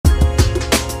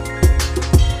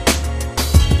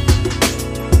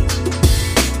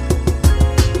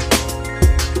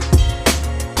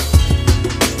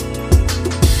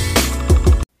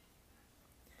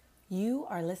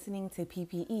are listening to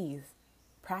PPEs,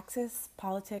 Praxis,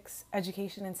 Politics,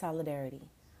 Education, and Solidarity.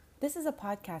 This is a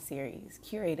podcast series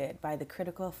curated by the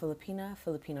Critical Filipino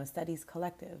Studies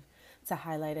Collective to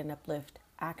highlight and uplift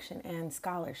action and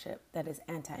scholarship that is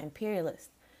anti-imperialist,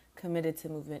 committed to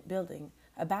movement building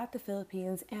about the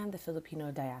Philippines and the Filipino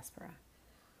diaspora.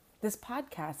 This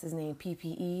podcast is named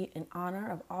PPE in honor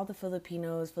of all the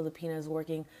Filipinas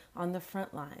working on the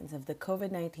front lines of the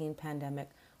COVID-19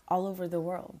 pandemic all over the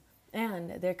world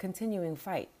and their continuing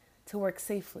fight to work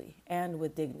safely and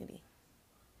with dignity.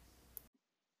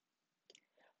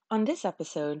 On this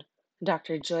episode,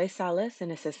 Dr. Joy Salas,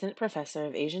 an assistant professor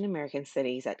of Asian American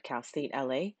Studies at Cal State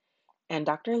LA, and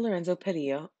Dr. Lorenzo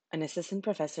Perillo, an assistant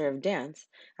professor of dance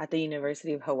at the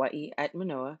University of Hawaii at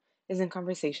Manoa, is in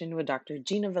conversation with Dr.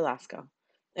 Gina Velasco,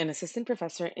 an assistant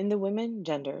professor in the Women,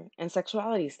 Gender, and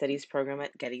Sexuality Studies program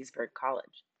at Gettysburg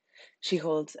College. She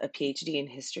holds a PhD in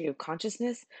History of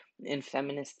Consciousness and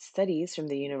Feminist Studies from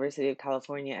the University of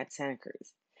California at Santa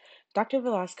Cruz. Dr.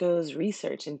 Velasco's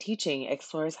research and teaching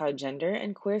explores how gender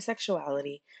and queer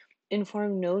sexuality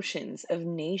inform notions of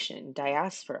nation,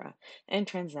 diaspora, and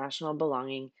transnational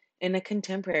belonging in a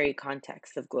contemporary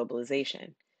context of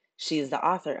globalization. She is the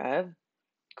author of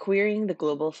Queering the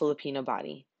Global Filipino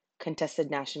Body, Contested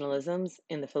Nationalisms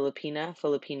in the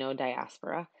Filipino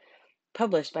Diaspora,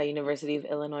 published by University of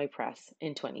Illinois Press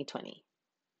in 2020.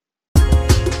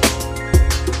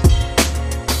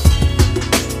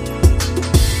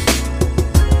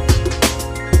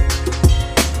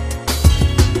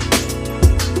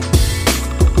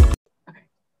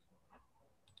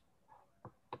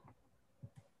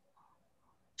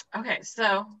 Okay,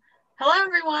 so hello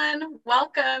everyone.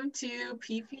 Welcome to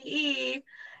PPE.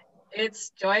 It's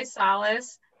Joy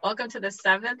Salas. Welcome to the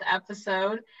 7th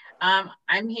episode.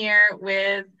 I'm here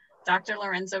with Dr.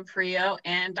 Lorenzo Perillo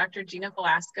and Dr. Gina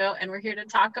Velasco, and we're here to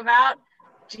talk about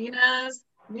Gina's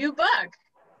new book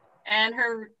and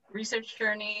her research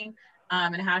journey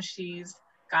and how she's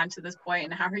gotten to this point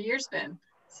and how her year's been.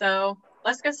 So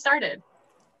let's get started.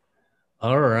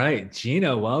 All right,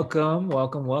 Gina, welcome.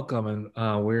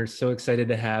 And we're so excited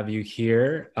to have you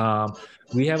here.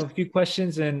 We have a few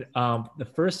questions, and the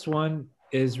first one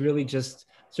is really just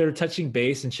sort of touching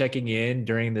base and checking in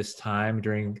during this time,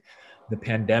 during the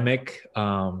pandemic.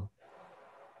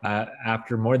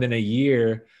 After more than a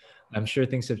year, I'm sure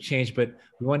things have changed, but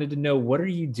we wanted to know, what are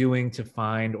you doing to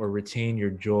find or retain your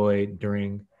joy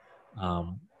during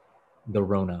the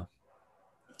Rona?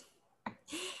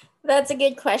 That's a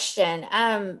good question.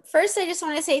 First, I just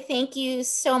want to say thank you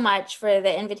so much for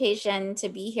the invitation to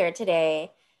be here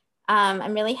today.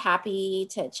 I'm really happy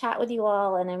to chat with you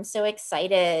all, and I'm so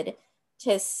excited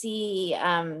to see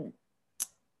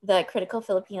the Critical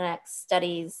Filipino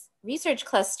Studies Research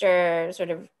Cluster sort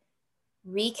of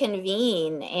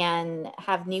reconvene and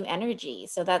have new energy.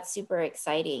 So that's super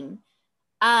exciting.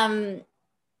 It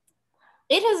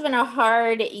has been a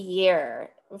hard year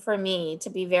for me,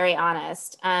 to be very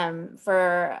honest,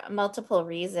 for multiple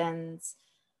reasons.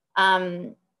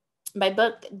 My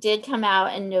book did come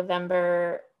out in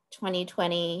November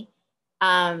 2020.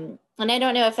 And I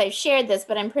don't know if I've shared this,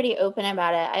 but I'm pretty open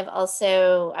about it. I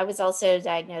was also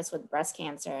diagnosed with breast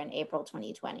cancer in April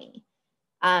 2020.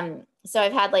 So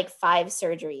I've had like 5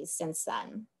 surgeries since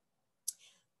then.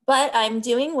 But I'm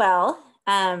doing well.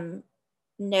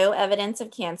 No evidence of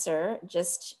cancer,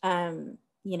 just dealing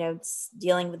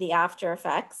with the after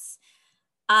effects.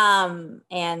 And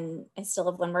I still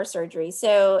have 1 more surgery.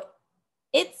 So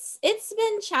it's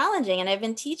been challenging, and I've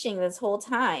been teaching this whole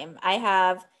time. I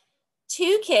have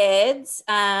 2 kids,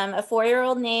 a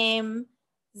 4-year-old named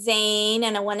Zane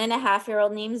and a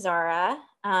 1.5-year-old named Zara.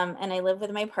 And I live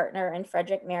with my partner in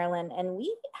Frederick, Maryland, and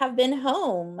we have been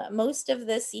home most of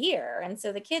this year. And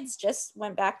so the kids just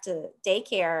went back to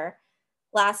daycare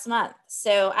last month.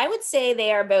 So I would say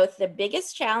they are both the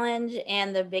biggest challenge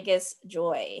and the biggest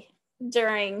joy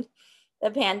during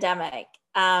the pandemic.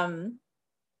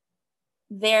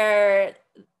 They're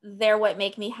what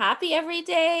make me happy every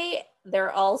day.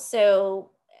 They're also,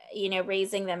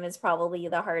 raising them is probably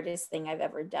the hardest thing I've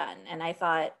ever done. And I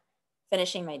thought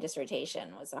finishing my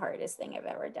dissertation was the hardest thing I've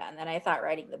ever done. And I thought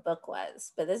writing the book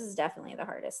was, but this is definitely the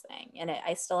hardest thing. And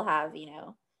I still have,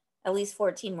 at least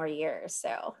 14 more years.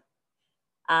 So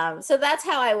that's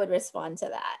how I would respond to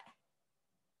that.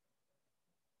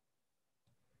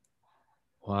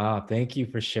 Wow, thank you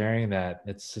for sharing that.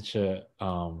 It's such a,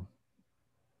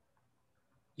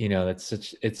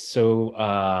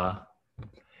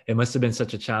 it must have been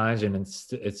such a challenge, and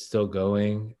it's still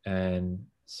going. And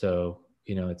so,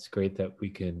 it's great that we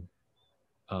can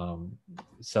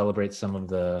celebrate some of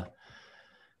the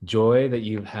joy that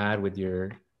you've had with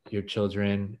your your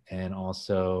children and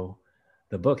also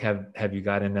the book. Have you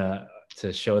gotten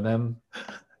to show them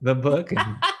the book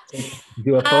and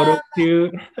do a photo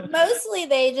shoot? Mostly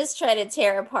they just try to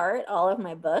tear apart all of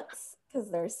my books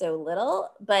because they're so little.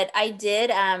 But I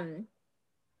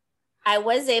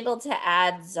was able to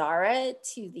add Zara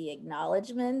to the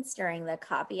acknowledgments during the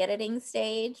copy editing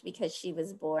stage because she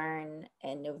was born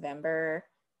in November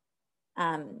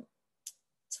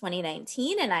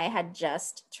 2019, and I had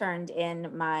just turned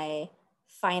in my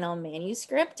final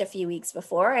manuscript a few weeks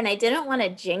before, and I didn't want to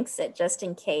jinx it just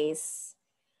in case.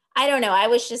 I don't know. I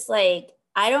was just like,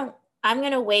 I'm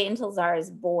going to wait until Zara's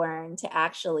born to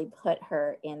actually put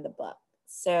her in the book.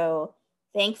 So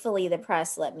thankfully the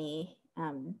press let me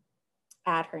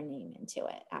add her name into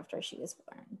it after she was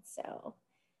born. So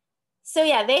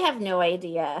yeah, they have no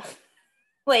idea.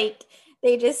 Like,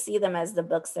 they just see them as the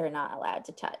books they're not allowed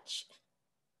to touch.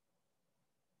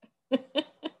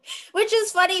 Which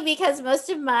is funny because most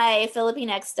of my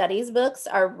Filipinx studies books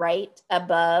are right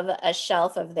above a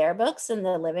shelf of their books in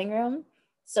the living room.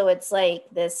 So it's like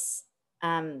this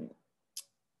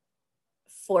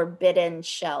forbidden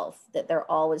shelf that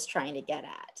they're always trying to get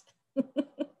at.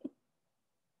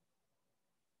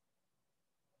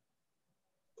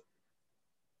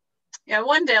 Yeah,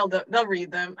 one day they'll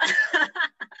read them.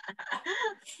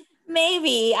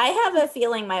 Maybe. I have a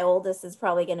feeling my oldest is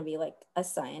probably going to be like a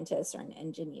scientist or an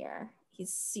engineer.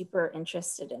 He's super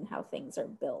interested in how things are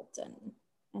built,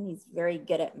 and he's very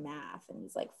good at math, and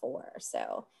he's like 4.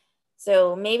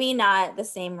 So maybe not the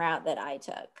same route that I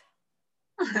took.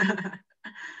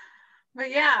 But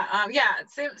yeah,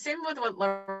 same with what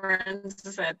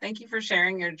Lorenzo said. Thank you for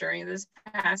sharing your journey this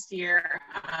past year,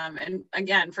 and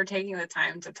again for taking the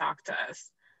time to talk to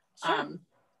us. Sure.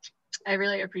 I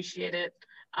really appreciate it.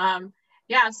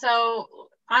 Yeah, so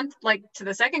on to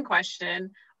the second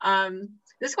question.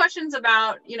 This question's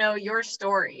about your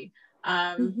story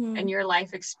and your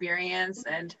life experience,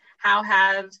 and how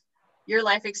have your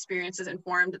life experiences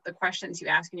informed the questions you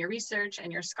ask in your research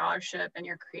and your scholarship and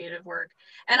your creative work.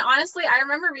 And honestly, I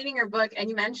remember reading your book, and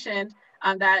you mentioned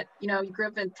that you grew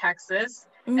up in Texas,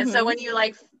 and so when you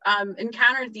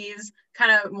encountered these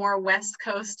kind of more West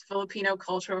Coast Filipino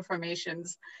cultural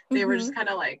formations, they were just kind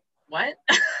of like, what?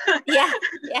 Yeah.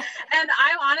 And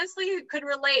I honestly could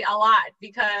relate a lot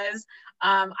because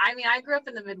I grew up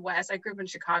in the Midwest. I grew up in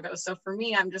Chicago, so for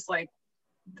me, I'm just like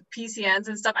the PCNs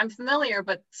and stuff I'm familiar,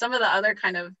 but some of the other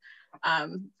kind of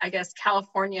I guess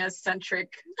California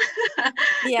centric kind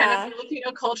of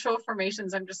Filipino cultural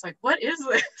formations, I'm just like, what is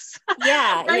this?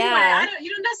 Yeah. Anyway,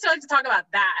 you don't necessarily have to talk about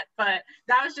that, but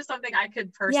that was just something I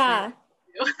could personally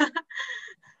do.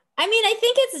 I mean, I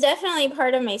think it's definitely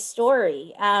part of my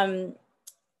story. I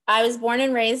was born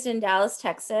and raised in Dallas,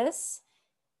 Texas.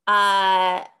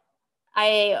 I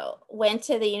went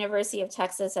to the University of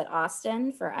Texas at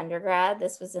Austin for undergrad.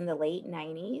 This was in the late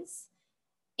 90s.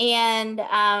 And,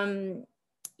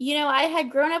 I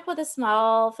had grown up with a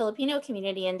small Filipino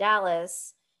community in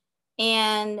Dallas.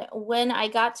 And when I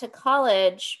got to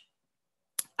college,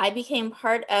 I became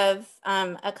part of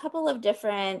a couple of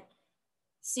different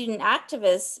student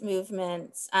activist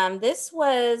movements. This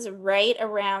was right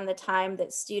around the time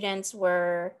that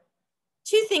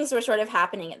two things were sort of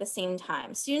happening at the same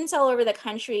time. Students all over the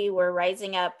country were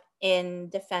rising up in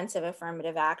defense of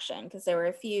affirmative action because there were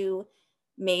a few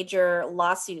major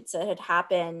lawsuits that had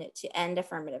happened to end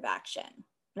affirmative action,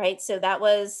 right? So that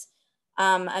was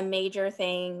a major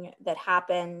thing that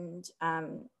happened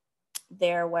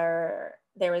there, where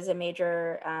there was a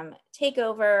major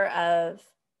takeover of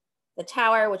the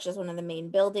tower, which is one of the main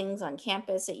buildings on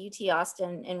campus at UT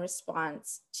Austin, in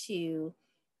response to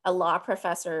a law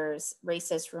professor's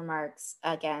racist remarks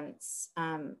against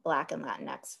Black and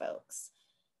Latinx folks.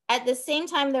 At the same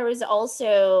time, there was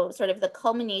also sort of the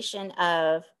culmination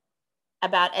of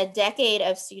about a decade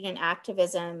of student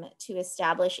activism to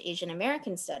establish Asian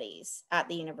American studies at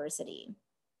the university.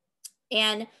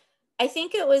 And I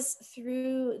think it was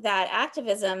through that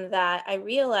activism that I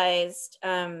realized,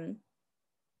 not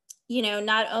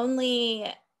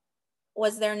only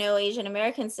was there no Asian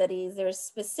American studies, there's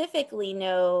specifically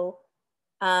no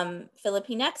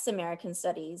Filipinx American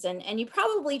studies. And you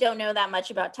probably don't know that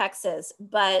much about Texas,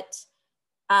 but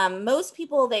most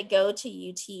people that go to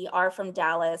UT are from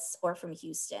Dallas or from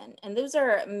Houston. And those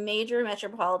are major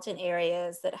metropolitan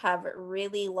areas that have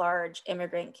really large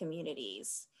immigrant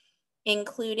communities,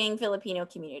 including Filipino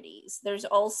communities. There's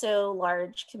also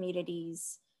large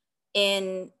communities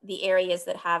in the areas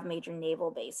that have major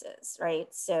naval bases, right?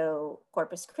 So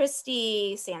Corpus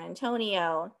Christi, San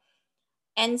Antonio.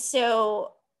 And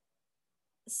so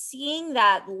seeing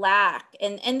that lack,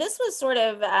 and this was sort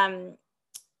of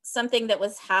something that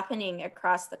was happening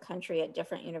across the country at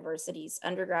different universities,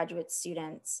 undergraduate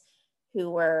students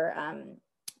who were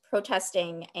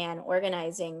protesting and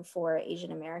organizing for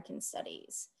Asian American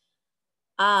studies.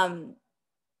 And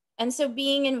so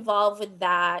being involved with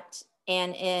that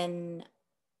and in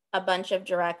a bunch of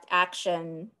direct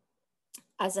action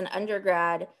as an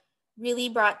undergrad really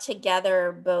brought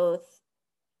together both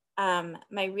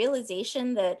my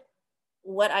realization that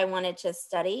what I wanted to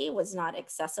study was not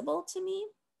accessible to me,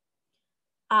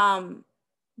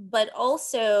 but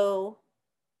also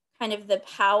kind of the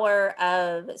power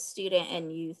of student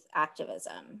and youth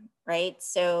activism, right?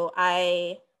 So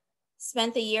I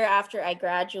spent the year after I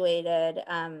graduated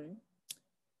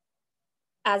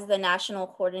as the national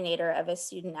coordinator of a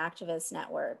student activist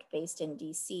network based in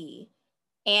DC.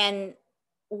 And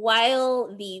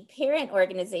while the parent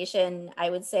organization, I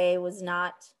would say, was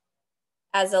not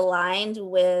as aligned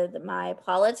with my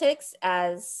politics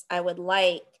as I would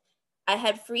like, I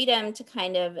had freedom to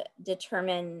kind of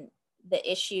determine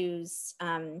the issues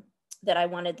that I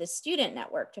wanted the student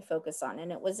network to focus on.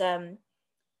 And it was a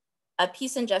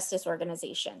peace and justice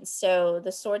organization. So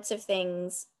the sorts of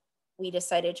things we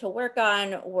decided to work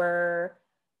on were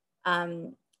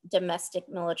domestic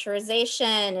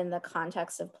militarization in the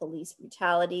context of police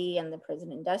brutality and the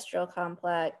prison industrial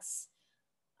complex,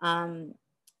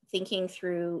 thinking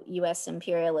through US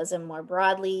imperialism more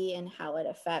broadly and how it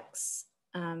affects,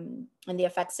 and the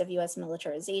effects of US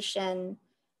militarization.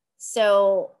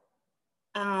 So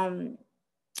at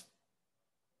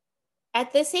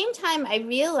the same time, I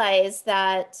realized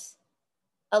that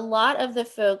a lot of the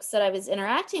folks that I was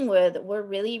interacting with were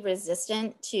really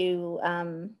resistant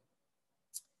to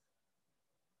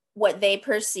what they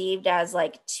perceived as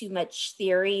like too much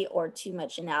theory or too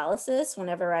much analysis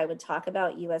whenever I would talk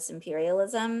about US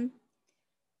imperialism.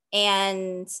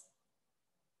 And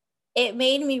it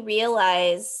made me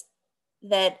realize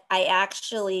that I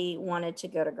actually wanted to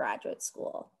go to graduate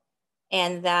school,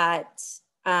 and that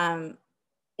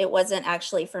it wasn't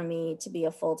actually for me to be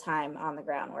a full-time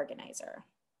on-the-ground organizer,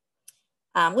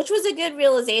 which was a good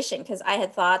realization because I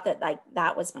had thought that like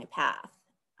that was my path.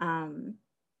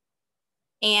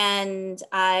 And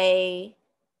I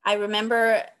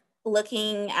remember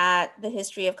looking at the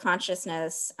history of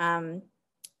consciousness.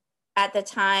 At the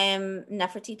time,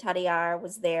 Nefertiti Tadayar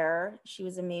was there. She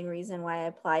was the main reason why I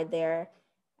applied there.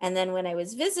 And then when I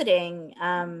was visiting,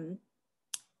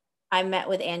 I met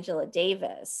with Angela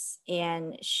Davis,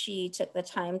 and she took the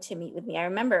time to meet with me. I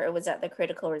remember it was at the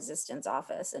Critical Resistance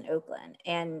office in Oakland.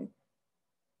 And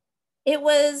it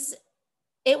was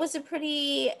a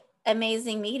pretty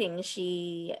amazing meeting.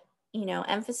 She,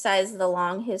 emphasized the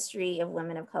long history of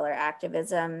women of color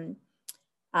activism,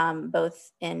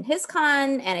 both in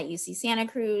HisCon and at UC Santa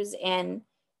Cruz, and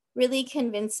really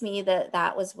convinced me that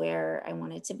that was where I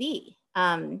wanted to be.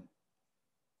 And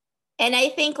I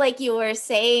think, like you were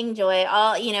saying, Joy,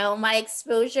 my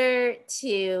exposure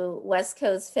to West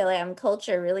Coast Fil-Am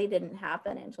culture really didn't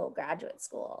happen until graduate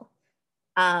school.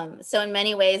 So in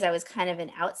many ways, I was kind of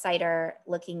an outsider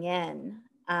looking in.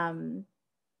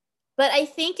 But I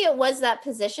think it was that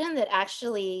position that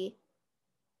actually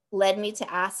led me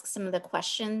to ask some of the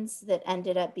questions that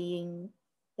ended up being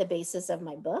the basis of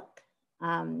my book.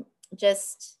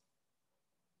 Just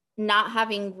not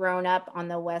having grown up on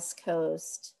the West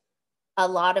Coast, a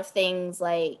lot of things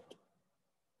like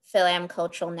Fil-Am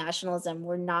cultural nationalism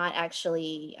were not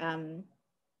actually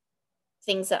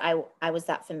things that I was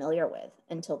that familiar with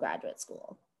until graduate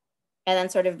school. And then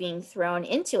sort of being thrown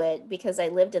into it because I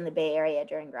lived in the Bay Area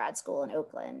during grad school in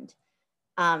Oakland,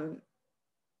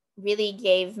 really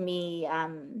gave me a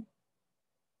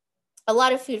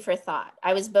lot of food for thought.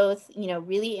 I was both,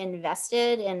 really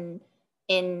invested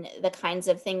in the kinds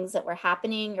of things that were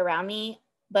happening around me,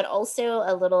 but also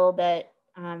a little bit,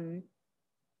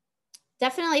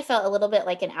 definitely felt a little bit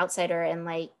like an outsider, and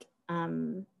like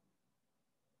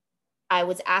I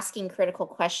was asking critical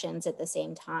questions at the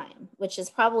same time, which has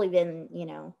probably been,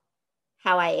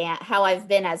 how I've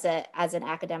been as an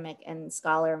academic and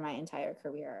scholar my entire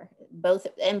career, both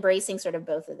embracing sort of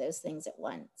both of those things at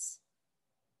once.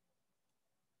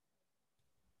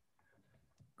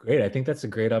 Great. I think that's a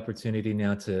great opportunity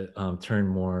now to turn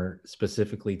more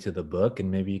specifically to the book,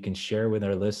 and maybe you can share with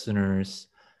our listeners,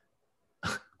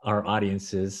 our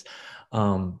audiences,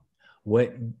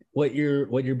 what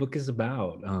your book is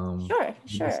about.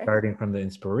 Sure. Starting from the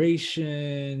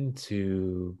inspiration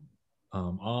to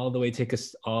take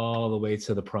us all the way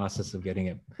to the process of getting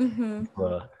it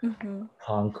a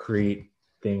concrete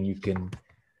thing you can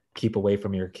keep away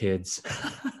from your kids.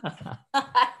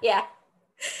 Yeah.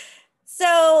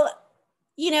 So,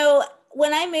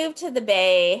 when I moved to the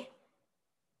Bay,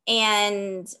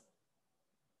 And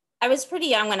I was pretty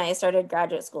young when I started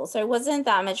graduate school, so I wasn't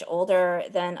that much older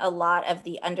than a lot of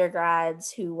the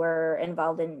undergrads who were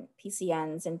involved in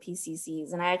PCNs and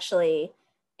PCCs. And I actually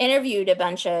interviewed a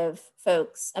bunch of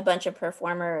folks, a bunch of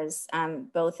performers,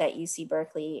 both at UC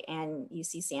Berkeley and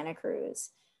UC Santa Cruz.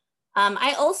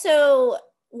 I also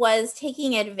was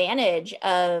taking advantage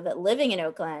of living in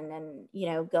Oakland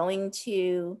and, going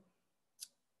to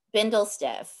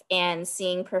Bindlestiff and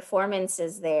seeing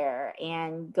performances there,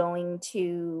 and going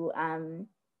to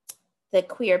the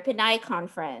Queer Pinay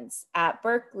Conference at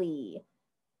Berkeley.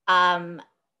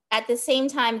 At the same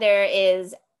time, there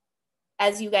is,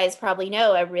 as you guys probably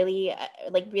know, a really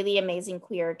amazing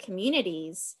queer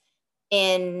communities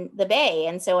in the Bay.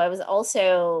 And so I was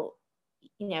also,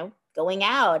 going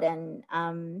out and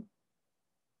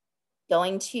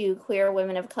going to queer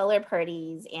women of color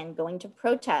parties and going to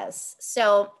protests.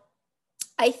 So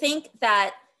I think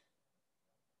that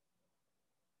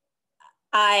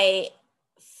I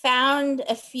found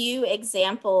a few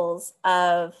examples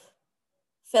of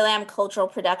Fil-Am cultural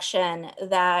production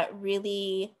that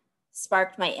really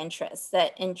sparked my interest,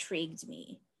 that intrigued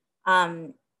me.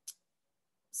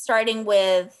 Starting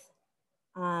with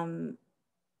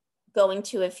going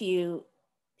to a few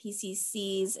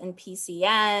PCCs and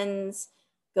PCNs,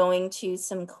 going to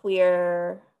some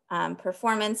queer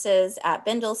performances at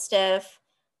Bindlestiff,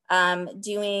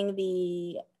 doing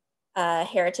the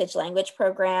Heritage Language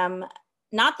Program,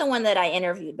 not the one that I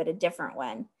interviewed, but a different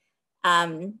one,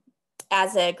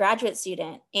 as a graduate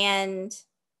student. And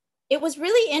it was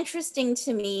really interesting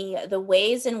to me the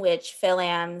ways in which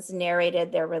Fil-Ams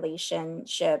narrated their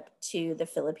relationship to the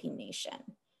Philippine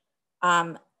nation,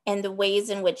 and the ways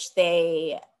in which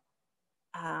they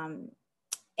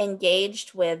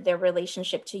engaged with their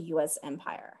relationship to US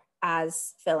empire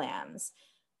as Fil-Ams.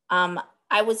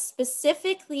 I was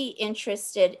specifically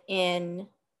interested in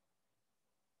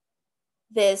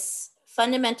this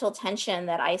fundamental tension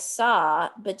that I saw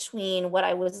between what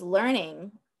I was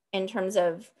learning in terms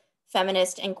of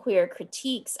feminist and queer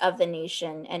critiques of the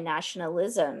nation and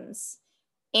nationalisms,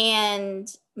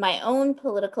 and my own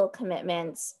political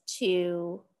commitments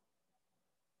to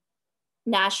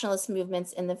nationalist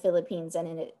movements in the Philippines and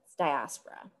in its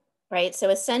diaspora, right? So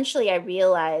essentially, I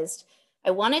realized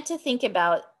I wanted to think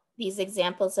about these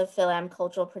examples of Fil-Am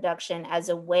cultural production as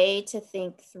a way to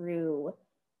think through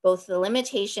both the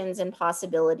limitations and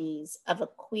possibilities of a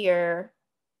queer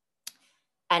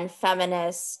and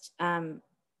feminist,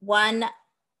 one,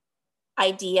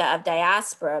 idea of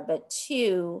diaspora, but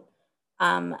two,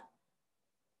 of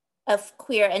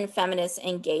queer and feminist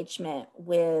engagement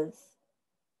with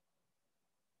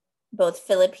both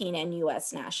Philippine and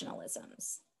US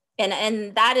nationalisms.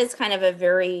 And that is kind of a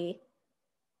very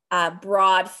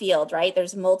broad field, right?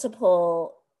 There's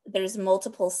multiple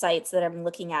sites that I'm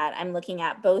looking at. I'm looking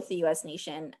at both the US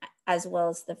nation as well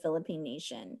as the Philippine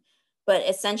nation. But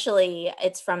essentially,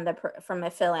 it's from a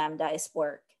Fil-Am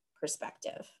diasporic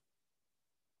perspective.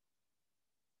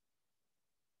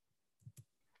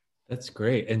 That's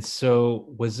great. And so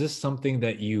was this something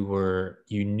that you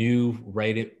knew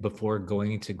before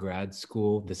going into grad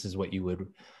school? This is what you would,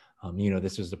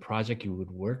 this was the project you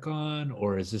would work on,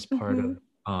 or is this part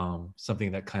of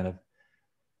something that kind of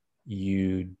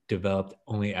you developed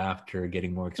only after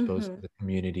getting more exposed to the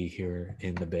community here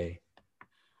in the Bay?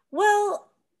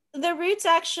 Well, the roots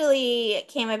actually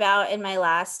came about in my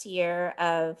last year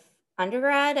of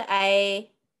undergrad. I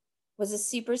was a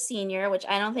super senior, which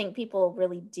I don't think people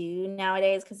really do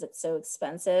nowadays because it's so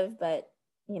expensive, but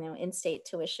in-state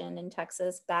tuition in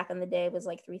Texas back in the day was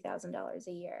like $3,000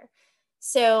 a year.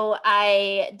 So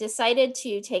I decided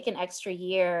to take an extra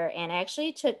year, and I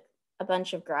actually took a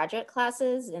bunch of graduate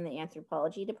classes in the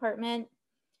anthropology department.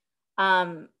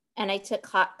 And I took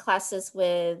classes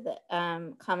with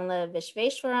Kamala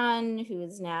Vishveshwaran, who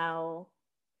is now,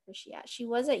 where's she at? She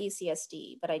was at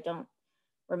UCSD, but I don't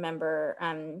remember.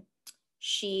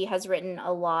 She has written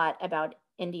a lot about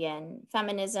Indian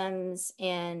feminisms,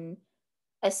 and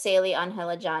Aseli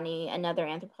Anhelajani, another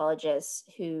anthropologist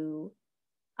who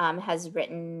has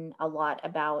written a lot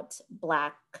about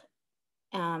Black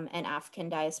and African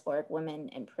diasporic women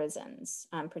in prisons,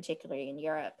 particularly in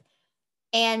Europe.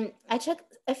 And I took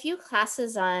a few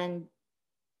classes on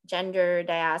gender,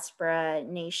 diaspora,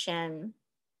 nation,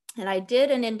 and I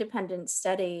did an independent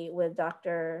study with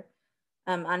Dr.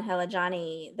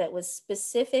 Anhelajani that was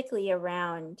specifically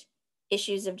around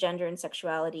issues of gender and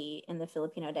sexuality in the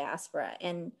Filipino diaspora.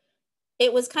 And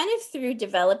it was kind of through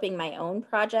developing my own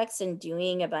projects and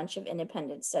doing a bunch of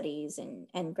independent studies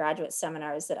and graduate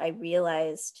seminars that I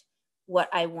realized what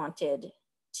I wanted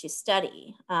to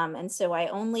study. And so I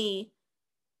only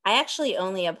I actually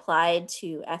only applied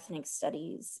to ethnic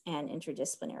studies and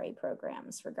interdisciplinary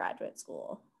programs for graduate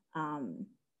school.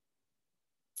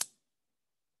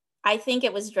 I think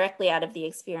it was directly out of the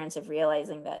experience of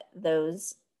realizing that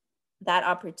that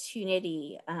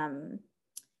opportunity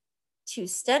to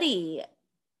study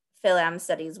Phil-Am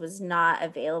studies was not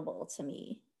available to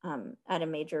me at a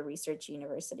major research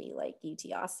university like UT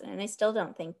Austin. And I still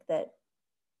don't think that,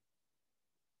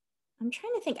 I'm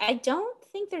trying to think, I don't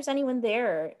think there's anyone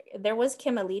there. There was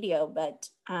Kim Alidio, but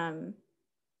I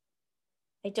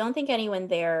don't think anyone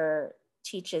there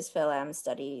teaches Phil-Am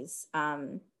studies.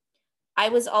 I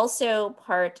was also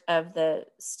part of the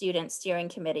student steering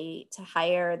committee to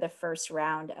hire the first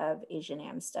round of Asian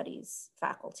Am Studies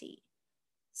faculty.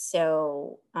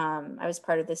 So I was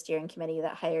part of the steering committee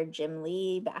that hired Jim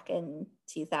Lee back in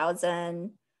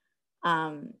 2000.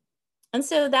 And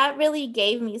so that really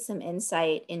gave me some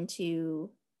insight into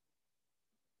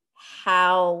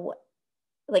how,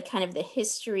 like, kind of the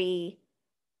history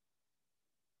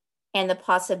and the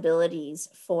possibilities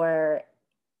for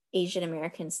Asian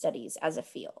American studies as a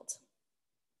field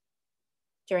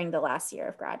during the last year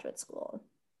of graduate school.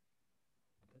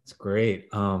 That's great.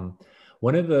 I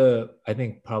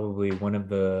think probably one of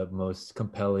the most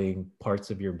compelling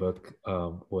parts of your book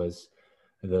was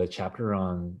the chapter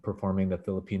on performing the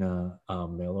Filipina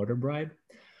mail order bride.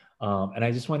 And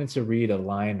I just wanted to read a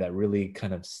line that really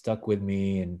kind of stuck with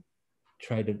me and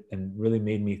really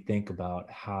made me think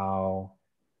about how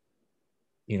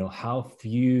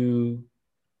few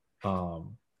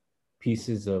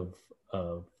pieces of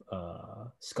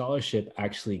scholarship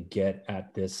actually get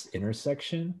at this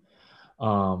intersection.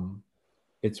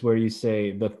 It's where you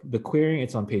say the queering,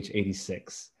 it's on page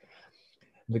 86.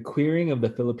 The queering of the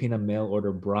Filipina mail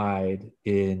order bride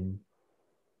in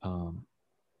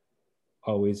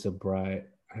Always a Bride.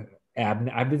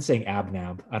 I've been saying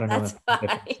ABNAB. I don't know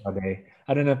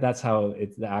I don't know if that's how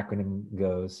the acronym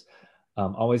goes.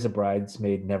 Always a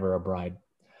Bridesmaid, Never a Bride.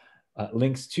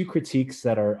 Links two critiques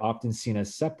that are often seen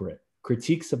as separate: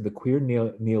 critiques of the queer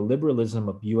neoliberalism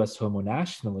of US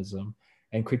homonationalism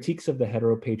and critiques of the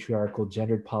heteropatriarchal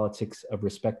gendered politics of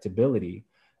respectability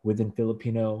within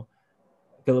Filipino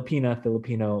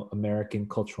American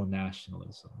cultural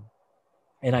nationalism.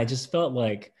 And I just felt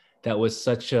like that was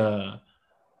such a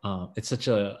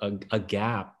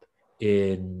gap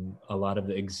in a lot of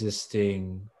the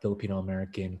existing Filipino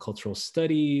American cultural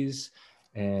studies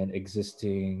and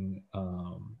existing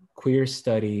queer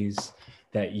studies,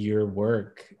 that your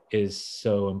work is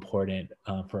so important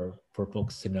for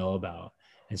folks to know about.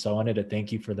 And so I wanted to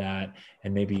thank you for that,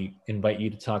 and maybe invite you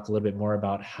to talk a little bit more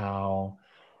about how,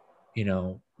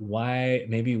 what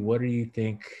do you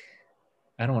think,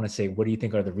 I don't want to say what do you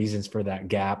think are the reasons for that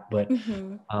gap, but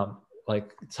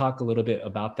like talk a little bit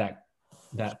about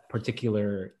that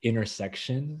particular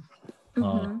intersection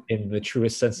in the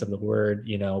truest sense of the word,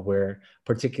 where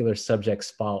particular subjects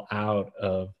fall out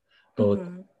of both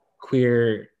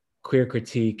queer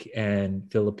critique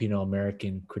and Filipino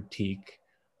American critique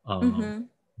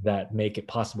that make it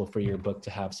possible for your book to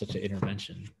have such an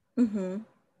intervention.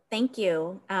 Thank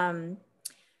you.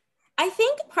 I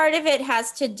think part of it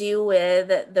has to do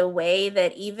with the way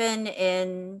that even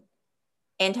in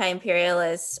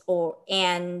anti-imperialist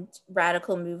and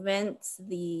radical movements,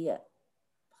 the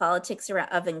politics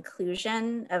of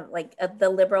inclusion, of the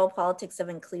liberal politics of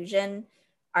inclusion,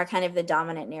 are kind of the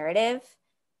dominant narrative.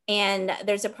 And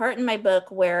there's a part in my book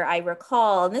where I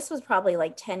recall, and this was probably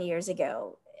like 10 years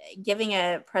ago, giving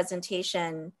a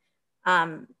presentation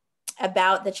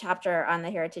about the chapter on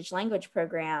the Heritage Language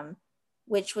Program,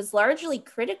 which was largely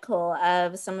critical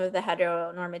of some of the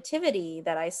heteronormativity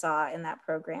that I saw in that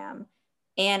program.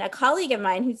 And a colleague of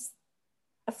mine, who's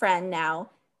a friend now,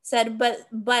 said,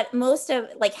 but most of,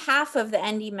 like, half of the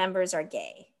ND members are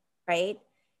gay, right?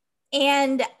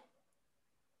 And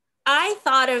I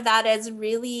thought of that as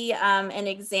really an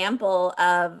example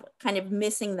of kind of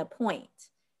missing the point,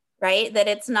 right? That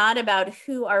it's not about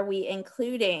who are we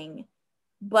including,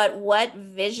 but what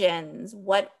visions,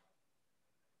 what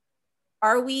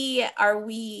are we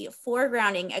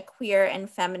foregrounding a queer and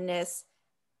feminist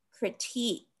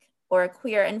critique or a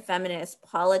queer and feminist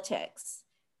politics,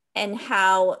 and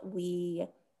how we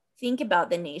think about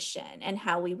the nation and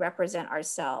how we represent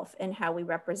ourselves and how we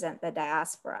represent the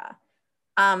diaspora.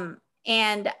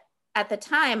 And at the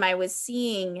time, I was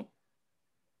seeing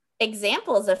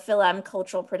examples of Phil-Am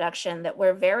cultural production that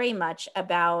were very much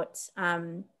about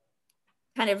kind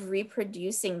of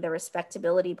reproducing the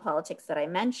respectability politics that I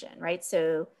mentioned, right?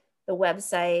 So the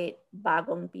website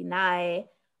Bagong Pinay,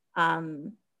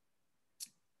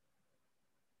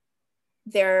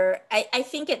 I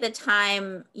think at the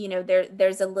time, you know,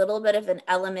 there's a little bit of an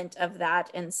element of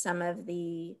that in some of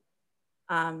the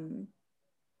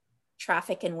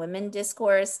traffic and women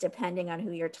discourse, depending on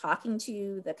who you're talking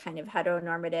to, the kind of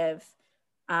heteronormative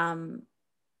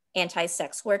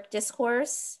anti-sex work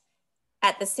discourse.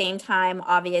 At the same time,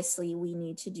 obviously, we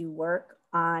need to do work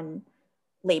on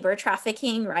labor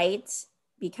trafficking, right?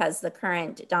 Because the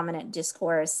current dominant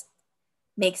discourse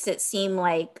makes it seem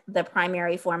like the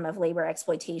primary form of labor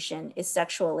exploitation is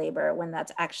sexual labor, when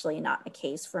that's actually not the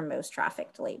case for most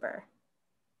trafficked labor.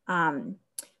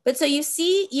 But so you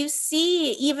see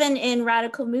even in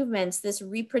radical movements, this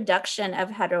reproduction of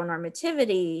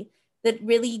heteronormativity that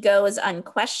really goes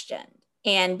unquestioned.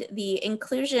 And the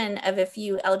inclusion of a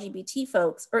few LGBT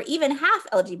folks, or even half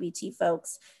LGBT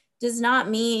folks, does not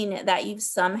mean that you've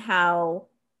somehow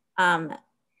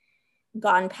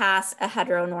gone past a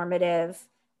heteronormative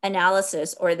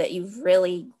analysis, or that you've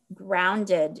really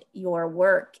grounded your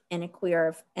work in a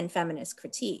queer and feminist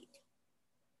critique.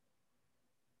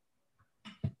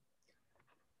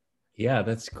 Yeah,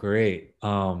 that's great.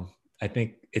 I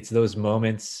think it's those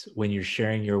moments when you're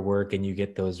sharing your work and you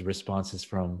get those responses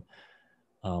from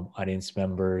audience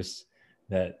members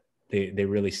that they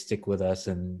really stick with us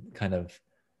and kind of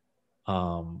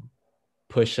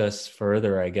push us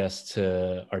further, I guess,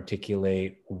 to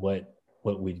articulate what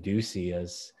we do see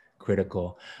as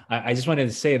critical. I just wanted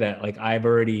to say that, like, I've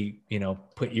already,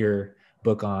 put your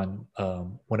book on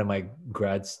one of my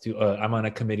I'm on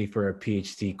a committee for a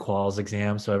PhD quals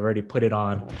exam, so I've already put it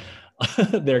on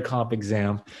their comp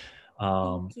exam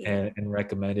and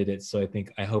recommended it. So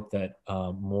I hope that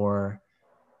more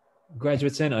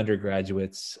graduates and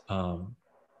undergraduates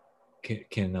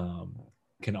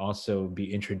can also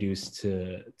be introduced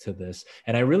to this.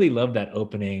 And I really love that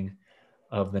opening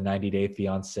of the 90 Day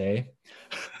Fiance.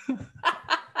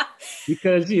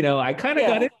 Because, I kind of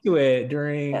got into it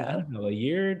during, I don't know, a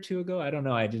year or two ago. I don't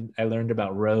know. I learned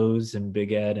about Rose and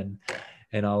Big Ed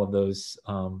and all of those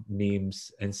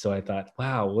memes. And so I thought,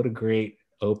 wow, what a great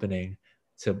opening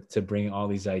to bring all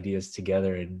these ideas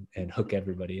together and hook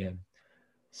everybody in.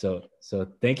 So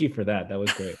thank you for that. That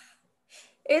was great.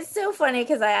 It's so funny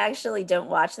because I actually don't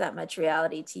watch that much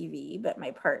reality TV, but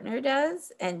my partner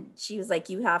does. And she was like,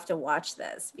 you have to watch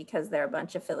this because there are a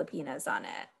bunch of Filipinas on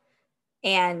it.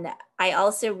 And I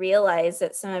also realized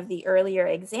that some of the earlier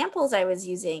examples I was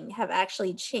using have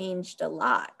actually changed a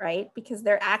lot, right? Because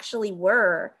there actually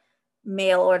were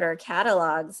mail order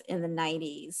catalogs in the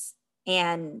 90s.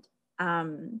 And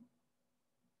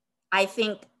I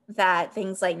think that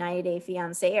things like 90 Day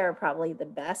Fiancé are probably the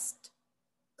best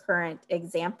current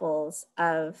examples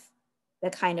of the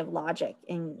kind of logic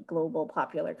in global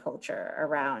popular culture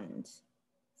around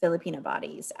Filipino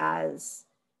bodies as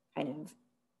kind of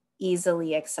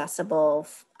easily accessible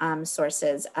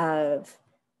sources of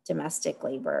domestic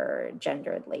labor,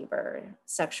 gendered labor,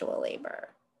 sexual labor.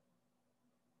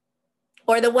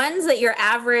 Or the ones that your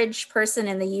average person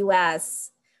in the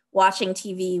US watching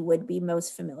TV would be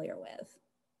most familiar with.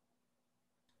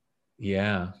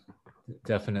 Yeah,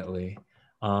 definitely.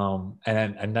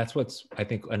 And that's what's, I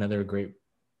think, another great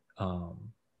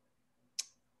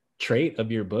trait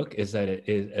of your book is that it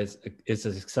is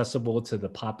as accessible to the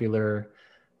popular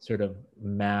sort of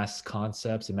mass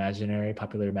concepts,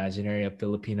 popular imaginary of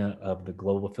the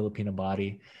global Filipino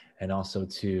body, and also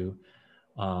to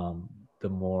the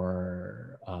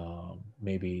more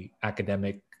maybe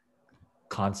academic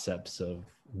concepts of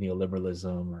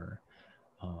neoliberalism or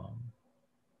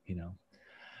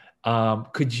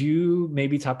could you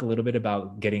maybe talk a little bit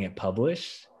about getting it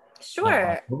published?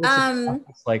 Sure. What was the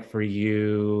process like for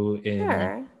you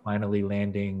in finally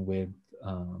landing with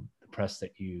the press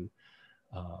that you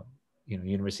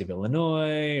University of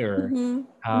Illinois, or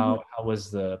how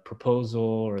was the proposal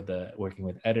or the working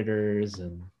with editors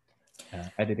and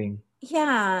editing?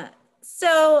 Yeah.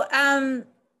 So it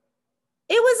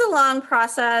was a long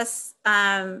process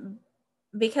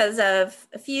because of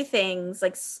a few things,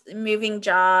 like moving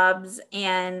jobs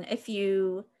and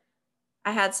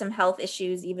I had some health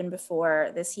issues even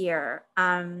before this year.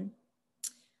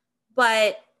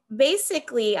 But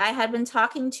basically, I had been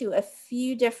talking to a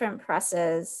few different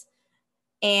presses,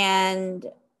 and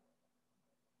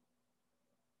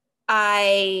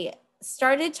I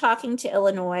started talking to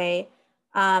Illinois,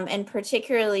 and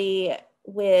particularly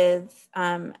with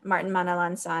Martin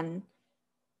Manalansan,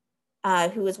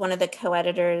 who was one of the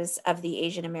co-editors of the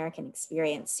Asian American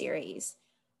Experience series.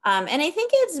 And I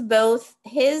think it's both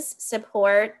his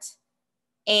support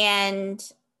and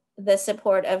the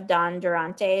support of Don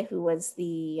Durante, who was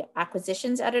the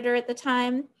acquisitions editor at the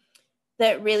time,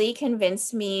 that really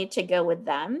convinced me to go with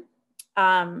them.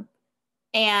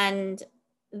 And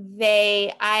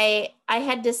I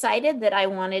had decided that I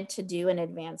wanted to do an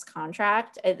advance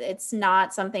contract. It's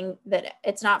not something that,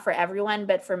 it's not for everyone,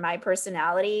 but for my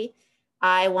personality,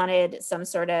 I wanted some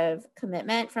sort of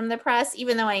commitment from the press,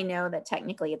 even though I know that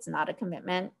technically it's not a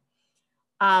commitment.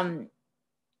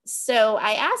 So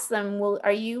I asked them, well,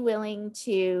 are you willing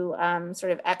to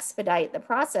sort of expedite the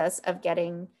process of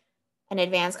getting an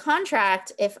advance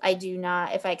contract if I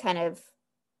kind of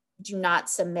do not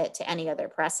submit to any other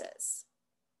presses?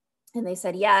 And they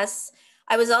said yes.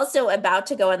 I was also about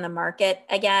to go in the market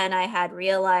again. I had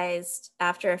realized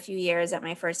after a few years at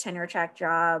my first tenure track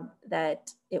job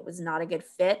that it was not a good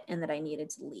fit and that I needed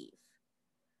to leave.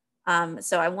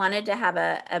 So I wanted to have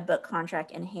a book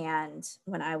contract in hand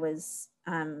when I was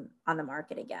on the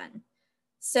market again.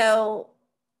 So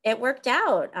it worked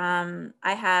out.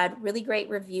 I had really great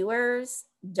reviewers.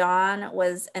 Dawn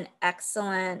was an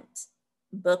excellent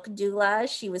book doula.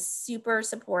 She was super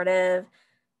supportive.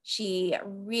 She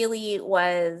really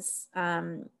was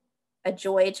a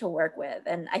joy to work with.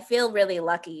 And I feel really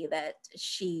lucky that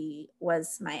she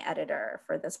was my editor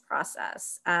for this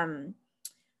process.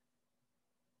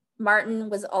 Martin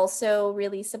was also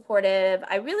really supportive.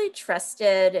 I really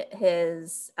trusted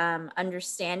his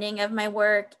understanding of my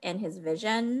work and his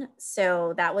vision.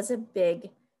 So that was a big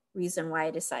reason why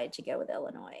I decided to go with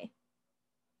Illinois.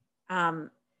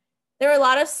 There were a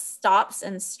lot of stops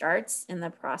and starts in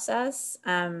the process.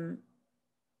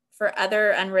 For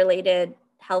other unrelated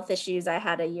health issues, I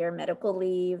had a year medical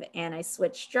leave and I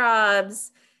switched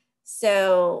jobs.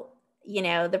 So, you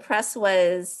know, the press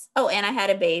was, and I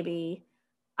had a baby.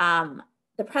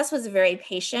 The press was very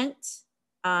patient.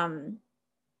 And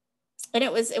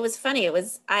it was funny.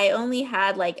 I only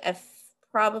had like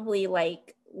probably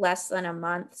like less than a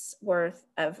month's worth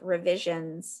of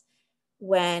revisions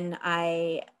when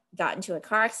I got into a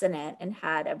car accident and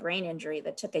had a brain injury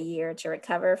that took a year to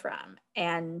recover from.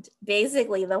 And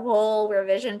basically the whole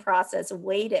revision process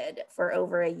waited for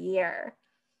over a year.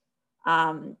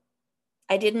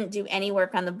 I didn't do any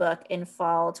work on the book in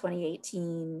fall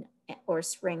 2018 or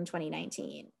spring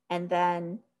 2019. And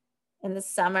then in the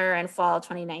summer and fall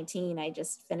 2019, I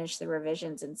just finished the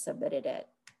revisions and submitted it.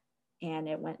 And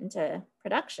it went into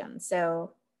production.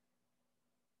 So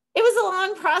it was a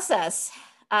long process.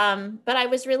 But I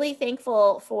was really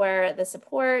thankful for the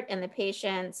support and the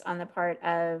patience on the part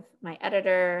of my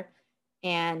editor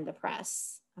and the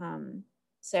press.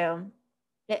 So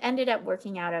it ended up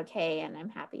working out okay, and I'm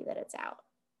happy that it's out.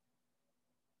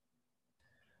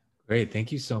 Great.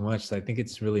 Thank you so much. I think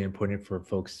it's really important for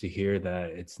folks to hear that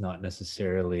it's not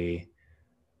necessarily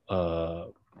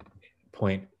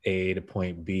point A to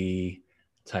point B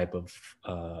type of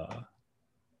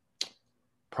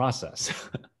process.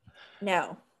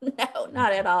 No,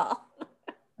 not at all.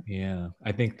 Yeah,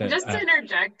 I think that just to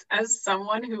interject, as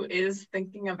someone who is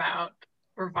thinking about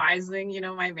revising, you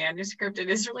know, my manuscript, it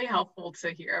is really helpful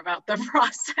to hear about the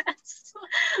process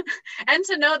and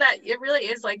to know that it really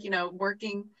is like, you know,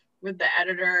 working with the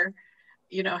editor,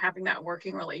 you know, having that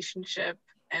working relationship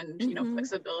and, you know,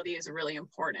 flexibility is really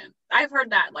important. I've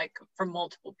heard that like from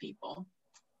multiple people.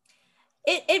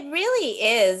 It really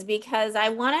is, because I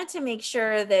wanted to make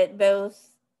sure that both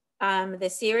the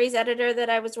series editor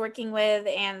that I was working with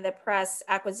and the press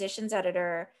acquisitions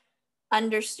editor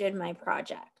understood my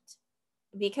project,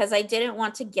 because I didn't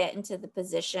want to get into the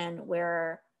position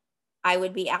where I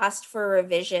would be asked for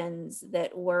revisions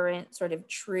that weren't sort of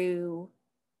true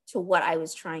to what I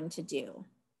was trying to do.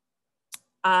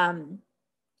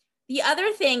 The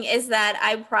other thing is that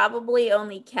I probably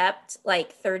only kept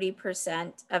like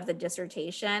 30% of the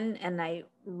dissertation and I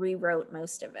rewrote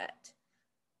most of it.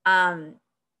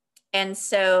 And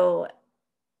so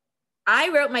I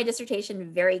wrote my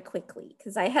dissertation very quickly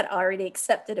because I had already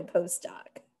accepted a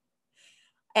postdoc.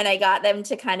 And I got them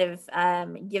to kind of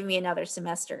give me another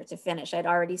semester to finish. I'd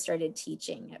already started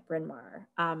teaching at Bryn Mawr.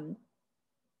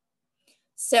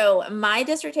 So my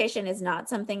dissertation is not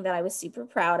something that I was super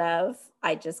proud of.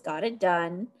 I just got it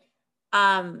done.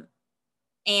 And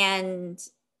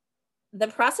the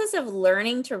process of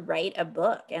learning to write a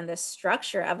book and the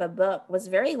structure of a book was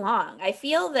very long. I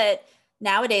feel that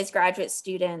nowadays graduate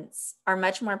students are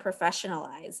much more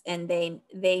professionalized, and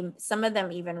they some of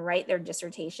them even write their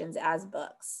dissertations as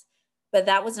books, but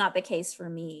that was not the case for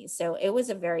me. So it was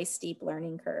a very steep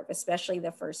learning curve, especially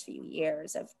the first few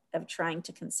years of trying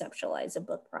to conceptualize a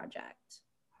book project.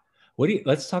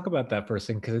 Let's talk about that for a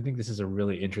second, because I think this is a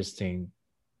really interesting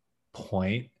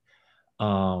point.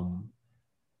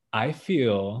 I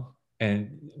feel,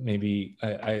 and maybe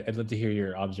I'd love to hear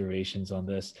your observations on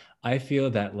this. I feel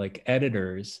that like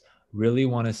editors really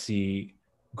want to see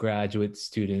graduate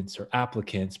students or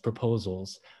applicants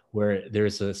proposals where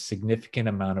there's a significant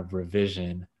amount of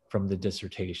revision from the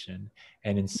dissertation.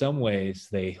 And in some ways,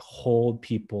 they hold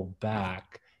people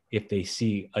back if they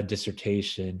see a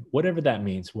dissertation, whatever that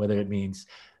means, whether it means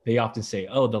they often say,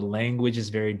 oh, the language is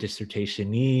very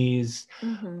dissertationese,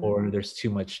 or there's too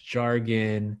much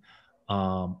jargon,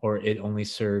 or it only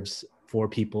serves 4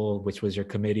 people, which was your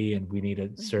committee, and we need to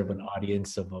serve an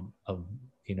audience of a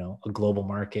global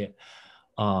market.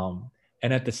 And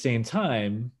at the same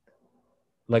time,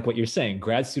 like what you're saying,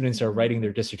 grad students are writing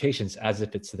their dissertations as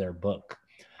if it's their book.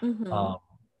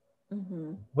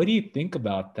 What do you think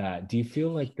about that? Do you feel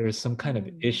like there's some kind of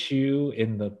issue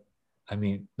in the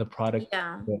product,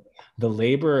 the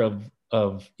labor of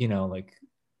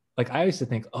like I used to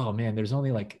think, oh man, there's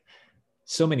only like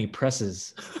so many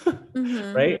presses,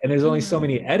 right? And there's only so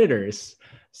many editors.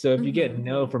 So if you get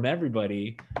no from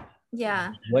everybody,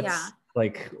 what's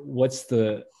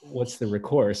the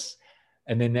recourse?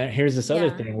 And then here's this other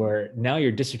thing where now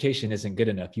your dissertation isn't good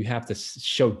enough. You have to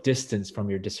show distance from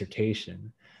your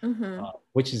dissertation,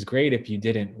 which is great if you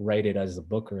didn't write it as a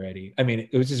book already. I mean,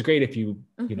 it was just great if you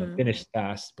finished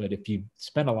fast, but if you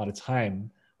spend a lot of time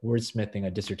wordsmithing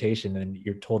a dissertation, then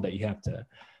you're told that you have to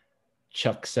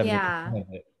chuck 70% of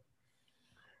it.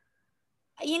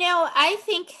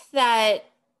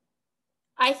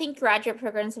 I think graduate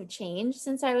programs have changed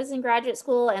since I was in graduate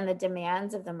school and the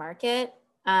demands of the market.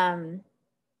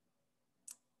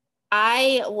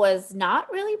 I was not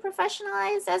really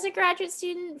professionalized as a graduate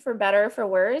student, for better or for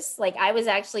worse. Like, I was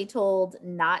actually told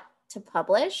not to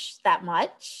publish that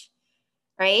much,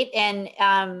 right? And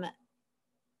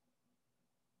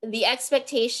the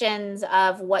expectations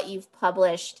of what you've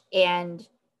published and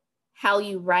how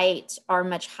you write are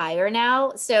much higher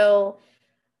now. So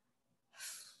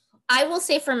I will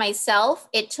say for myself,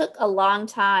 it took a long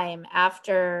time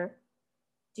after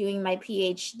doing my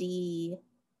PhD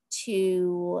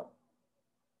to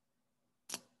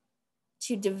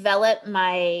develop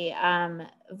my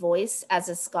voice as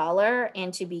a scholar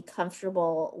and to be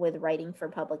comfortable with writing for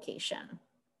publication.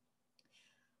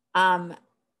 There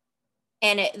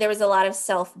was a lot of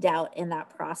self-doubt in that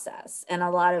process, and a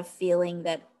lot of feeling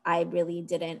that I really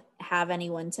didn't have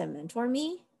anyone to mentor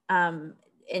me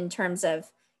in terms of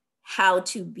how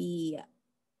to be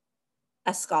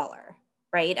a scholar,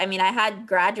 right? I mean, I had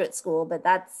graduate school, but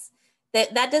that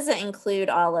doesn't include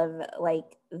all of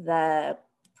like the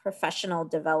professional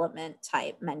development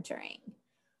type mentoring.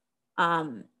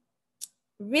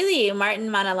 Really, Martin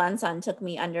Manalansan took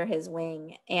me under his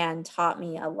wing and taught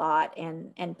me a lot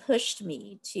and pushed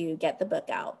me to get the book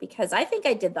out, because I think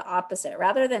I did the opposite.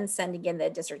 Rather than sending in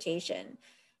the dissertation,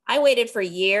 I waited for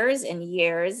years and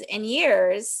years and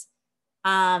years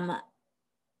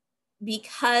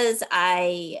because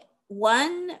I,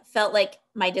 one, felt like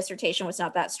my dissertation was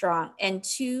not that strong, and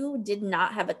two, did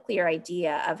not have a clear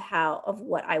idea of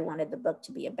what I wanted the book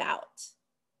to be about.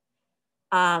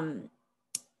 And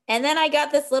then I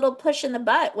got this little push in the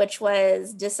butt, which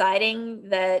was deciding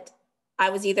that I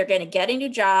was either going to get a new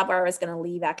job or I was going to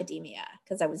leave academia,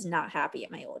 because I was not happy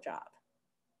at my old job.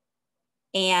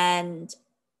 And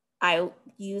I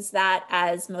used that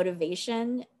as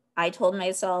motivation. I told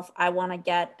myself I want to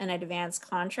get an advanced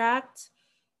contract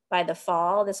by the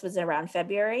fall. This was around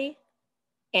February.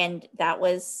 And that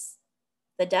was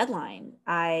the deadline.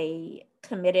 I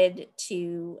committed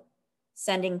to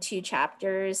sending 2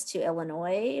 chapters to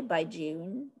Illinois by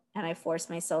June, and I forced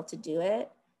myself to do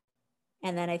it.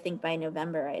 And then I think by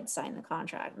November I had signed the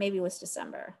contract. Maybe it was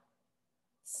December.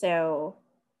 So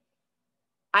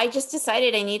I just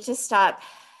decided I need to stop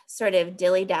sort of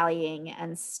dilly-dallying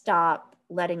and stop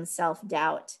letting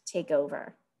self-doubt take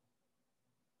over.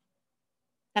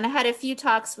 And I had a few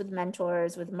talks with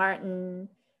mentors, with Martin,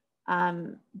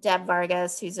 Deb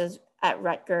Vargas, who's at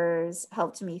Rutgers,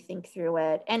 helped me think through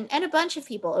it, and a bunch of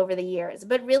people over the years.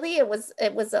 But really, it was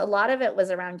a lot of it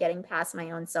was around getting past my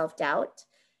own self-doubt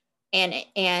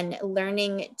and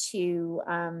learning to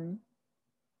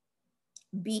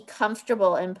be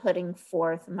comfortable in putting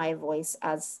forth my voice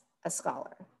as a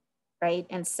scholar, right?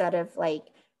 Instead of like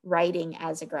writing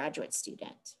as a graduate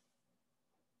student,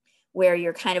 where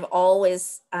you're kind of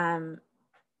always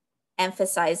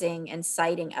emphasizing and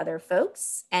citing other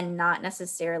folks and not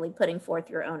necessarily putting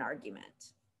forth your own argument.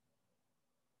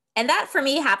 And that for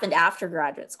me happened after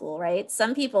graduate school, right?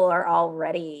 Some people are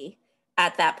already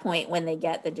at that point when they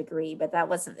get the degree, but that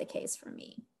wasn't the case for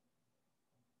me.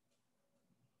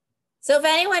 So if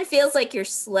anyone feels like you're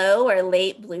slow or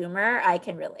late bloomer, I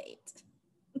can relate.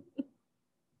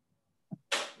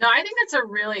 No, I think that's a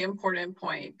really important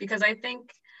point, because I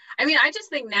think I mean, I just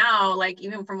think now, like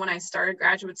even from when I started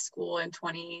graduate school in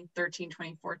 2013,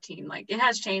 2014, like it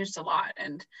has changed a lot.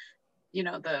 And, you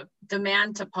know, the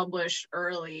demand to publish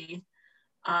early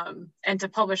and to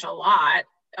publish a lot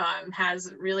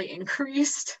has really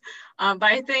increased. But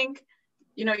I think,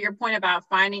 you know, your point about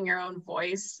finding your own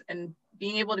voice and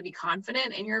being able to be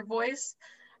confident in your voice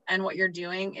and what you're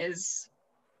doing is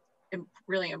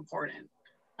really important.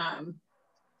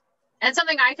 And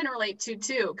something I can relate to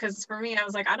too, because for me, I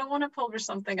was like, I don't want to publish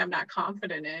something I'm not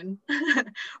confident in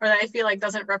or that I feel like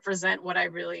doesn't represent what I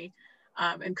really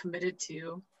am committed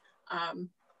to.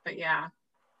 But yeah.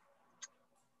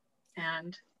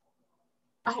 And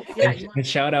oh yeah. And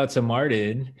shout out to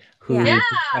Martin, who Yeah.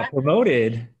 got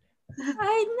promoted.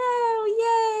 I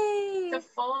know, yay. The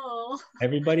full.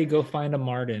 Everybody go find a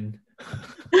Martin.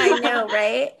 I know,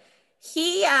 right?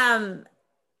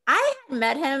 I had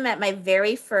met him at my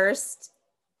very first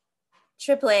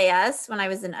AAAS when I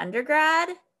was an undergrad.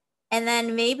 And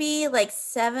then maybe like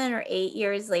 7 or 8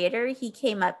 years later, he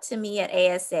came up to me at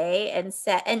ASA and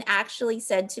actually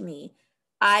said to me,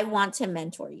 I want to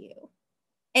mentor you.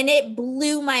 And it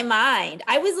blew my mind.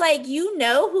 I was like, you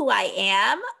know who I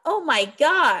am? Oh my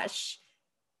gosh.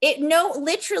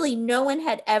 Literally no one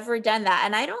had ever done that.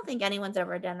 And I don't think anyone's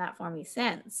ever done that for me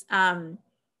since.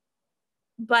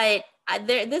 But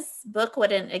this book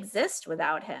wouldn't exist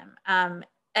without him.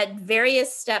 At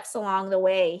various steps along the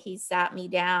way, he sat me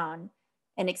down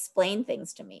and explained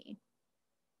things to me,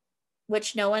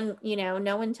 which no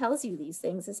one tells you these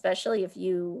things, especially if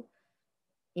you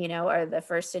are the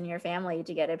first in your family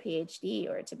to get a PhD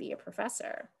or to be a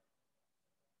professor.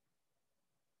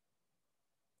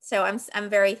 So I'm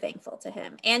very thankful to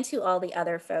him and to all the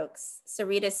other folks.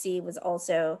 Sarita C. was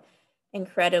also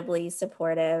incredibly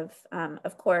supportive.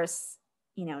 Of course,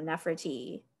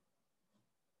 Nefertiti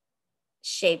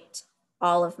shaped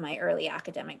all of my early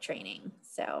academic training.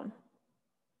 So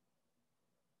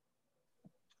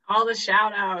all the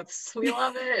shout outs, we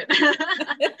love it.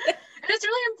 And it's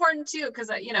really important too, because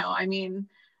I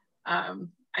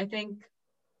think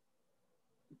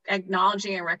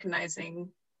acknowledging and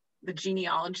recognizing the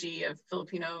genealogy of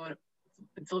Filipino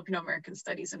American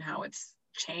studies and how it's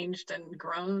changed and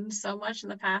grown so much in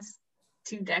the past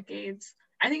 2 decades.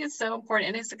 I think it's so important,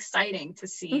 and it's exciting to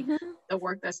see the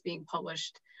work that's being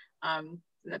published in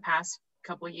the past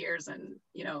couple of years, and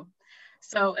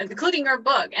so including your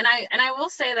book. And I will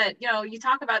say that you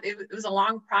talk about it was a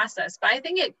long process, but I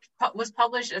think it was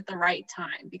published at the right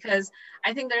time, because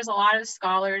I think there's a lot of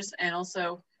scholars and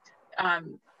also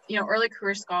early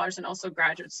career scholars and also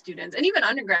graduate students and even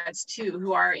undergrads too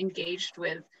who are engaged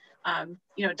with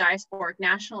diasporic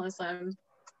nationalism,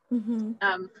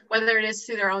 whether it is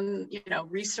through their own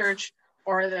research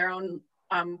or their own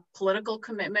political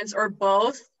commitments or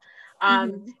both.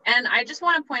 And I just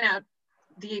want to point out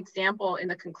the example in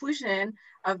the conclusion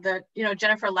of the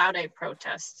Jennifer Laude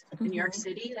protest in New York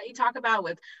City that you talk about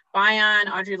with Bayan,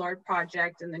 Audre Lorde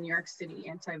Project, and the New York City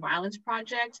Anti-Violence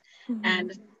Project,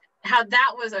 and how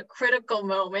that was a critical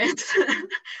moment,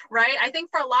 right? I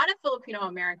think for a lot of Filipino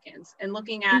Americans, and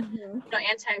looking at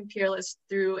anti-imperialists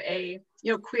through a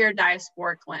queer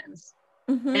diasporic lens.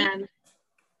 And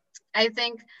I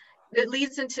think it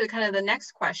leads into kind of the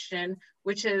next question,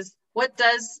 which is, what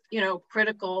does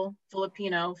critical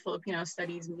Filipino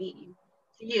studies mean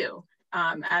to you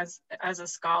as a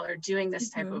scholar doing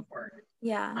this type of work?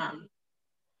 Yeah.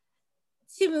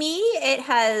 To me, it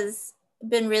has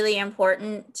been really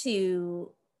important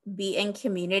to be in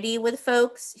community with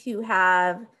folks who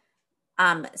have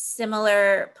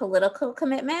similar political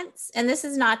commitments. And this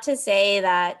is not to say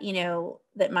that,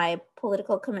 that my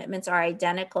political commitments are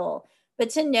identical, but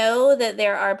to know that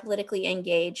there are politically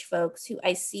engaged folks who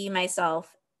I see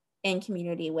myself in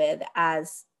community with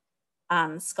as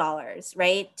scholars,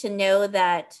 right? To know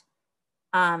that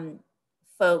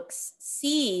folks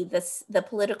see the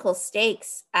political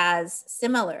stakes as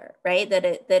similar, right? That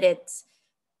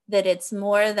it's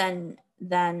more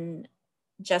than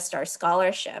just our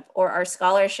scholarship, or our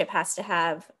scholarship has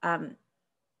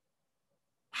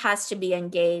to be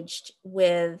engaged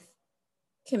with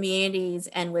communities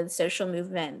and with social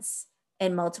movements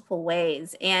in multiple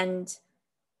ways. And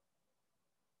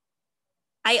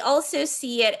I also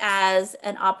see it as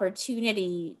an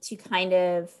opportunity to kind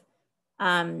of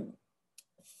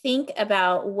think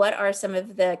about what are some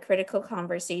of the critical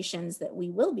conversations that we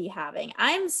will be having.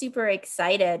 I'm super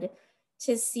excited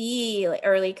to see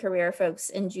early career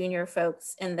folks and junior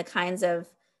folks and the kinds of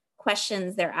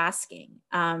questions they're asking.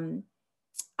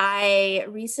 I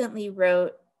recently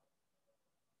wrote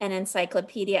an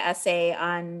encyclopedia essay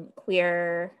on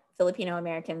queer Filipino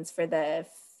Americans for the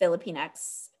Philippine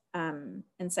X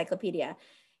encyclopedia.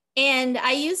 And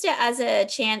I used it as a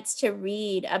chance to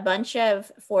read a bunch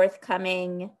of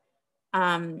forthcoming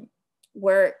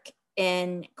work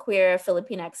in queer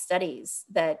Filipinx studies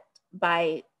that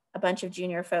by a bunch of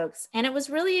junior folks. And it was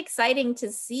really exciting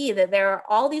to see that there are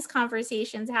all these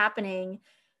conversations happening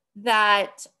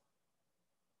that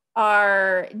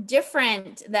are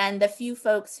different than the few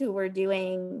folks who were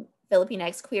doing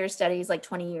Filipinx queer studies like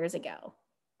 20 years ago,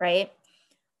 right?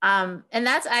 And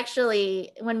that's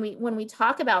actually, when we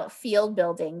talk about field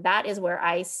building, that is where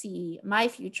I see my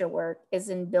future work, is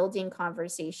in building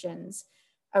conversations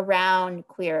around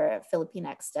queer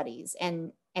Filipinx studies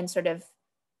and sort of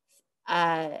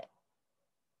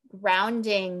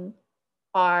grounding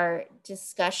our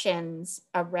discussions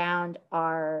around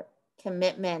our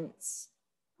commitments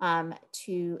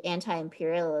to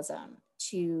anti-imperialism,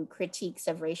 to critiques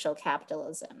of racial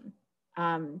capitalism.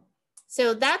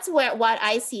 So that's what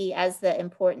I see as the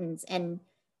importance, and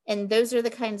those are the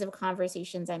kinds of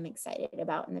conversations I'm excited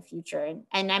about in the future.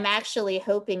 And I'm actually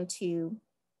hoping to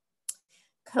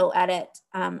co-edit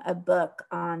a book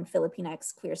on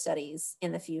Filipinx queer studies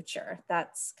in the future.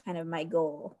 That's kind of my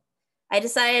goal. I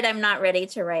decided I'm not ready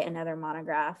to write another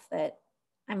monograph, that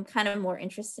I'm kind of more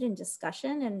interested in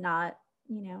discussion and not,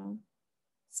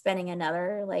 spending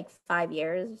another like 5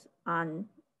 years on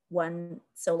one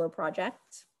solo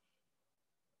project.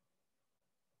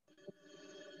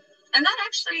 And that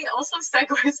actually also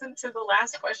segues into the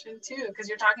last question too, because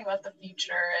you're talking about the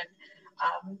future and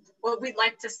what we'd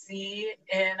like to see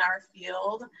in our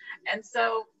field. And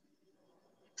so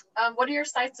what are your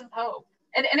sights of hope?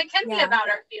 And it can be about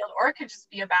our field, or it could just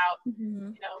be about,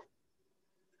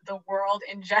 the world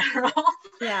in general.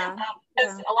 Yeah.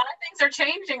 Because a lot of things are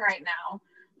changing right now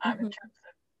in terms of,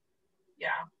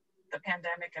 the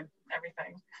pandemic and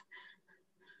everything.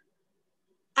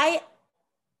 I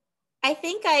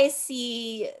think I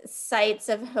see sights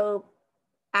of hope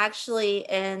actually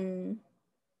in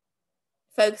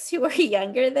folks who are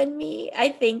younger than me. I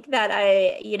think that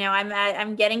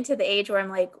I'm getting to the age where I'm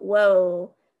like,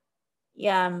 whoa,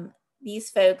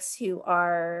 these folks who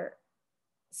are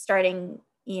starting,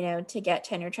 to get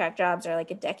tenure track jobs are like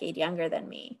a decade younger than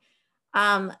me.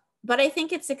 But I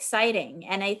think it's exciting.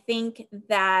 And I think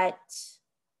that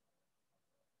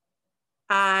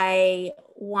I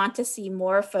want to see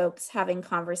more folks having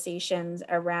conversations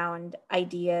around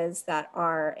ideas that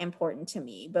are important to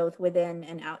me, both within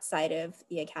and outside of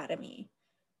the academy.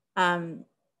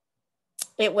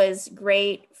 It was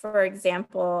great, for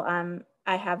example,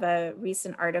 I have a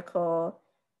recent article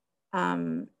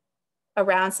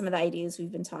around some of the ideas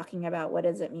we've been talking about. What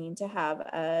does it mean to have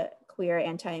a queer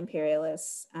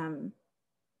anti-imperialist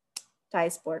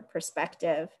diasporic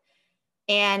perspective?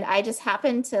 And I just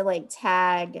happened to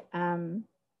tag PJ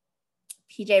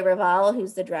Raval,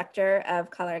 who's the director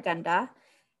of Color Ganda.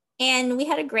 And we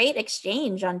had a great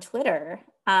exchange on Twitter.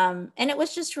 And it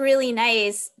was just really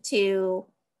nice to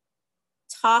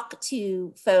talk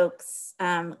to folks,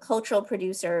 cultural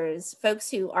producers,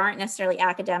 folks who aren't necessarily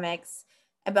academics,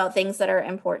 about things that are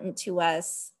important to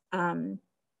us,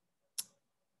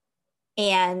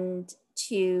 and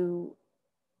to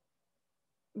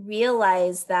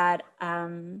realize that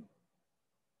that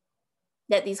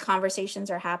these conversations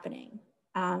are happening.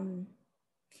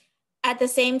 At the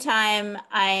same time,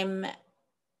 I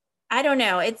don't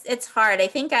know, it's hard. I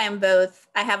think I'm both.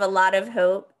 I have a lot of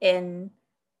hope in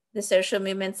the social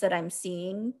movements that I'm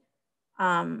seeing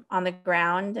on the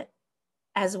ground,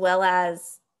 as well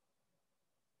as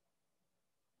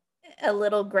a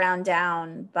little ground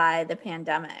down by the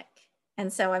pandemic.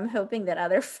 And so I'm hoping that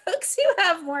other folks who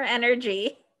have more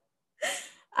energy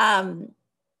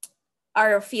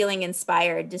are feeling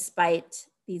inspired despite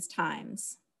these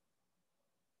times.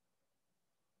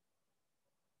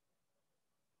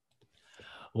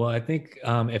 Well, I think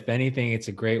if anything, it's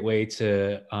a great way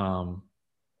to,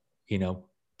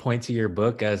 point to your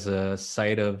book as a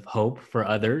site of hope for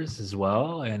others as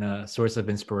well, and a source of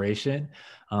inspiration.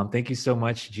 Thank you so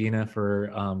much, Gina,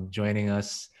 for joining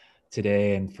us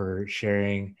today and for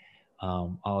sharing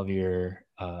all the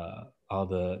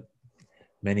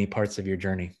many parts of your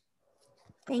journey.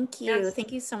 Thank you. Yes.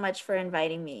 Thank you so much for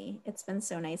inviting me. It's been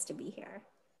so nice to be here.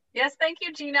 Yes, thank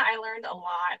you, Gina. I learned a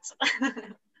lot.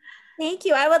 Thank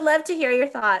you. I would love to hear your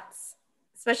thoughts,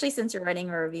 especially since you're writing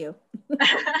a review.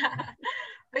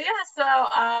 But yeah,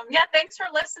 thanks for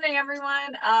listening,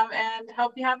 everyone, and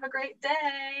hope you have a great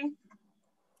day.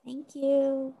 Thank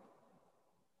you.